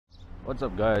What's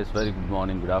up guys, very good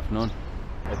morning, good afternoon.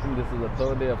 I think this is the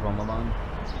third day of Ramadan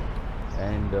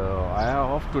and I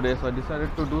have off today, so I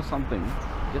decided to do something.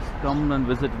 Just come and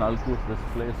visit Qous, this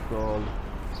place called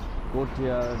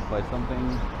Courtyard by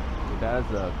something. It has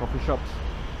coffee shops.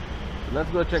 So let's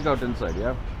go check out inside,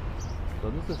 yeah.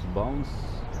 So this is Bounce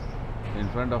in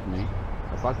front of me.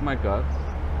 I parked my car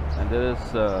and there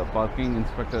is parking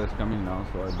inspector is coming now,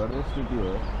 so I better sit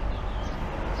here.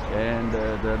 And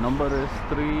the number is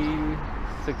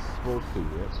 3646,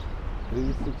 yes,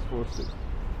 3646.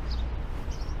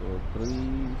 So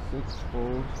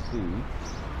 3646,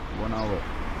 1 hour.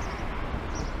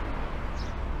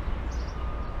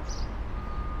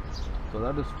 So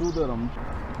that is 2 dirhams.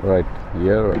 Right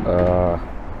here,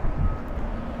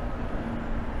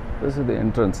 this is the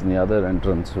entrance, and the other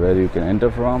entrance where you can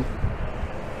enter from.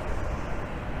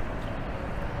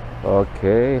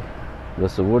 Okay.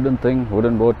 There's a wooden thing,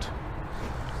 wooden boat,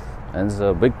 and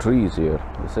there's big trees here,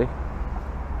 you see.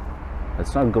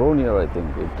 It's not grown here, I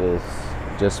think. It is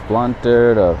just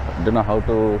planted, or I don't know how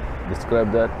to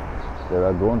describe that. They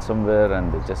are grown somewhere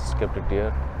and they just kept it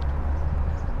here.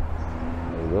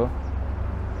 There you go.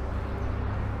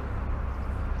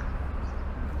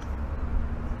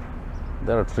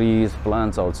 There are trees,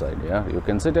 plants outside, yeah. You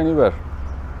can sit anywhere.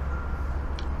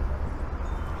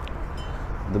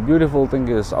 The beautiful thing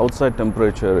is outside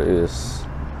temperature is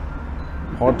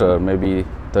hotter, maybe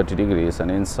 30 degrees, and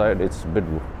inside it's a bit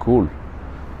cool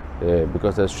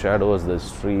because there's shadows, there's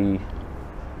tree.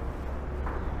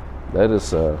 There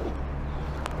is a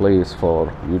place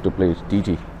for you to play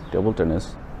TT, table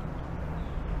tennis.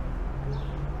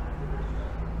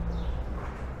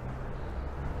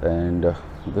 And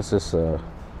this is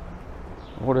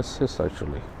what is this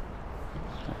actually?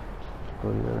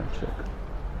 Go here and check.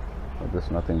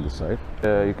 There's nothing this side.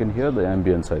 You can hear the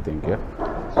ambience, I think, yeah.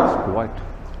 It's quiet.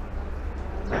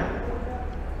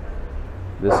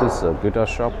 This is a guitar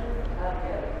shop.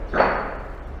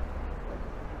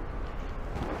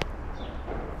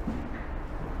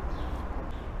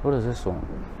 What is this one?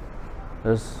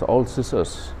 There's all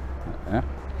scissors. Yeah?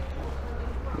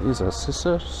 These are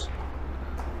scissors.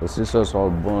 The scissors all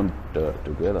burnt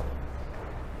together.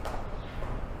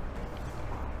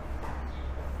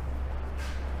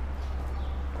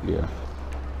 Yeah,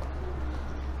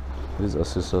 these are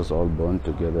scissors all burned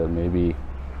together. Maybe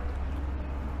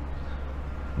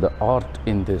the art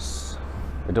in this,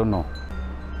 I don't know,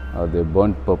 they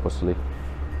burnt purposely.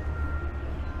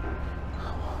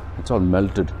 It's all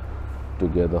melted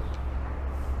together.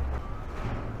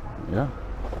 Yeah,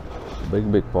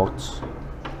 big pots.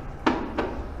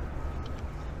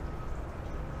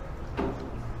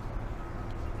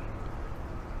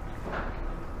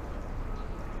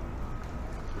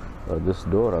 This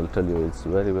door, I'll tell you, it's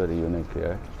very unique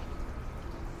here.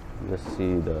 Just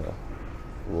see the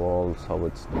walls, how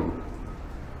it's done.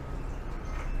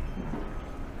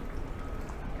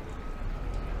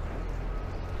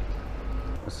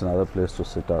 It's another place to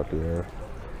sit out here.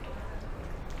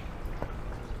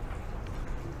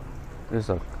 It's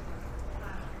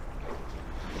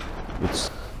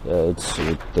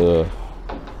with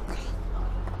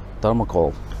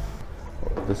thermocol.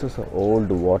 This is an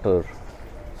old water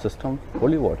system,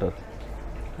 holy water.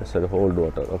 I said old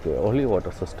water. Okay, holy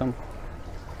water system.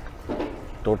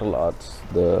 Total arts,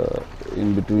 the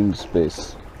in between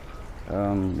space.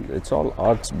 It's all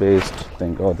arts based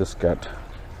thing. Oh, this cat.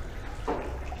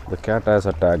 The cat has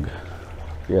a tag.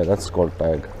 Yeah, that's called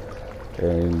tag.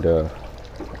 And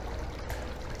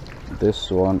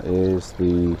this one is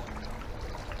the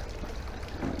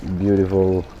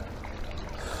beautiful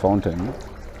fountain.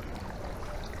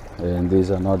 And these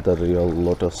are not the real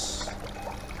lotus.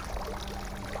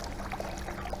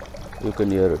 You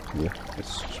can hear it. Yeah,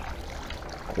 it's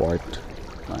quite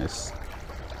nice.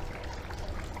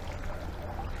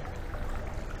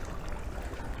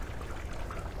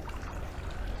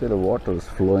 See, the water is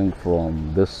flowing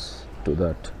from this to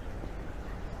that.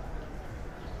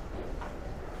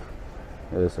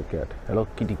 There's a cat. Hello,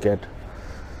 kitty cat.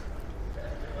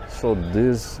 So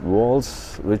these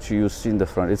walls which you see in the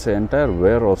front, it's an entire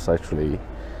warehouse actually,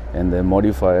 and they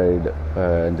modified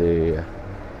and they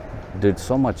did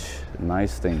so much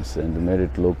nice things and made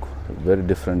it look very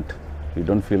different. You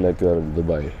don't feel like you're in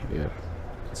Dubai here.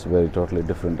 It's a very totally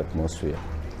different atmosphere.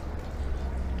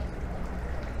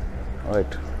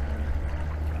 Alright,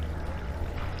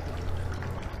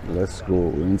 let's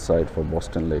go inside for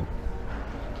Boston Lane.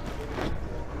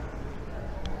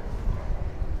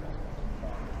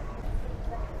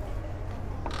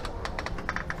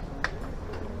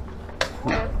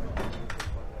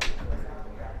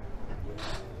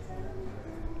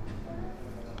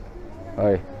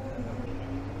 Hi.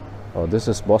 Oh, this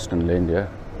is Boston Lane, yeah.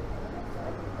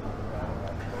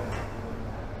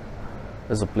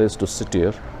 There's a place to sit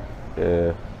here.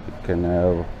 You can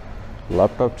have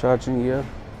laptop charging here.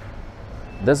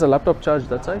 There's a laptop charge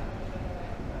that side?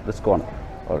 This corner.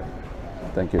 Alright.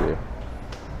 Thank you, dear.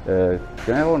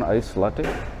 Can I have an iced latte?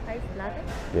 Iced latte?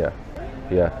 Yeah.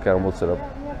 Yeah, caramel syrup.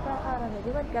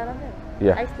 You want caramel?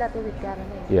 Yeah. Iced latte with caramel.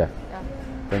 Yeah. Yeah.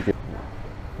 Thank you.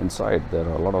 Inside there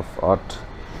are a lot of art.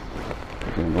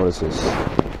 Okay, what is this?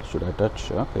 Should I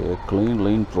touch? Okay, clean,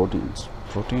 lean proteins.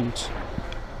 Proteins.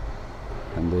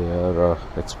 And they are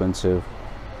expensive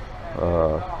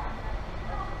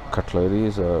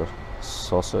cutleries or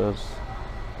saucers,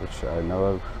 which I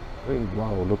never. Hey,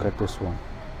 wow! Look at this one.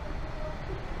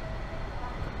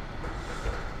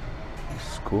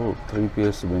 It's cool.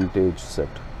 3-piece vintage set.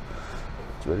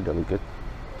 It's very delicate.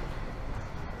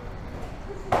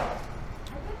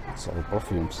 It's all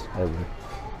perfumes everywhere.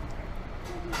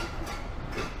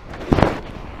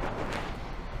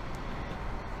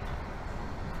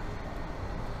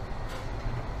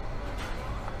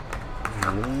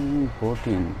 Lean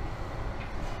protein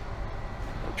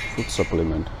food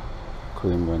supplement,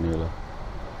 cream vanilla.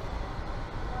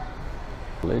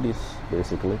 Ladies,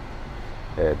 basically.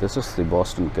 This is the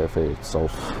Boston Cafe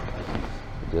itself.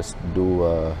 Just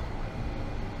do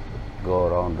go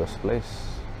around this place.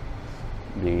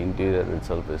 The interior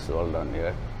itself is all done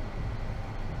here.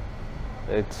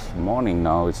 It's morning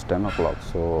now, it's 10 o'clock,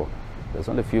 so there's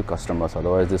only a few customers,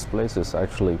 otherwise this place is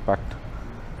actually packed.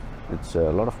 It's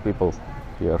a lot of people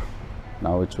here.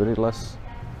 Now it's very less.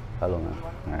 Hello, man.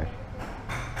 Hi.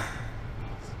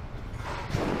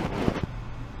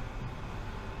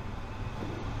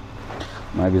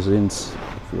 Magazines,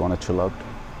 if you want to chill out.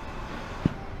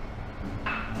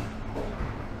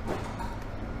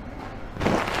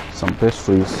 Some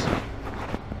pastries.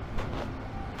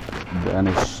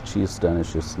 Danish, cheese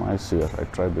Danish is nice here. I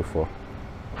tried before.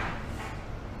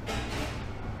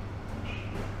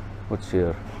 What's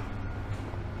here?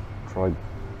 Tribe.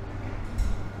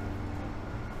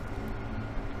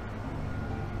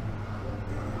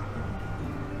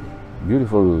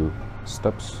 Beautiful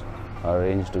steps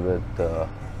arranged with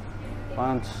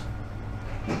plants.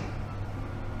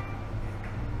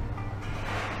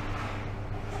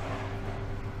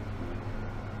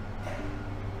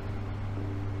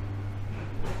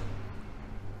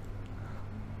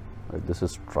 This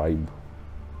is Tribe.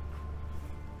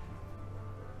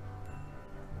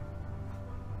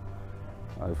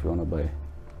 If you want to buy,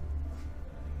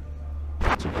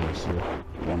 it's a price here,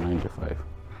 $195.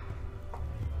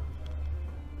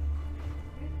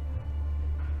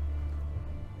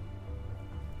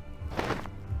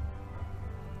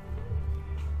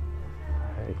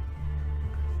 Hey,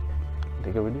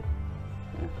 take a video.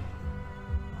 Yeah.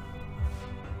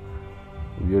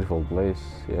 Beautiful place,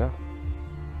 yeah.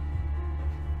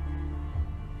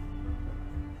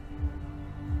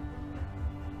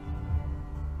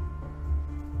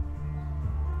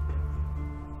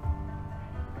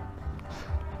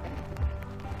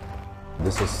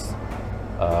 This is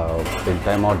in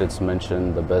Time Out, it's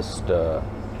mentioned the best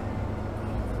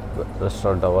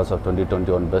restaurant awards of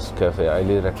 2021, best cafe.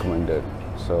 Highly recommended.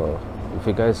 So if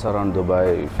you guys are around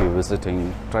Dubai, if you're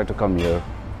visiting, try to come here.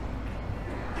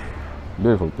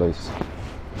 Beautiful place.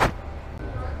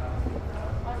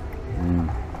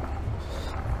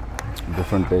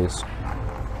 Different taste.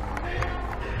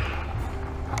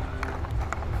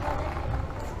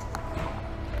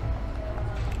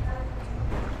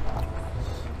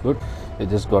 Good. I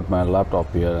just got my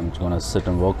laptop here and I'm gonna sit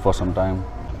and work for some time.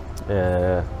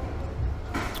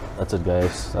 That's it,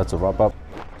 guys. That's a wrap up.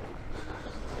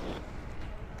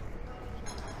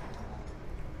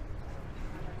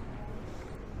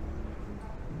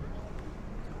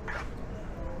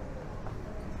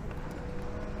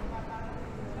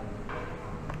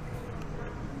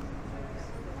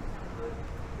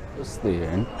 This is the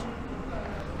end.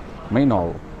 Main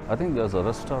hall. I think there's a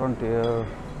restaurant here.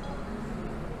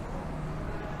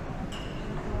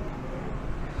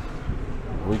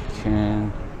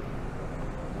 Weekend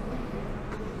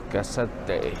cassette.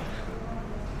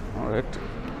 All right.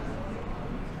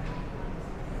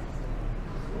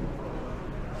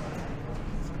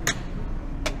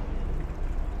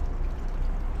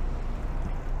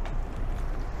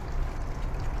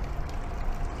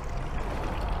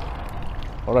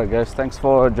 All right, guys. Thanks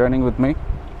for joining with me.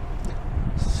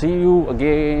 See you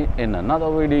again in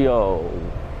another video.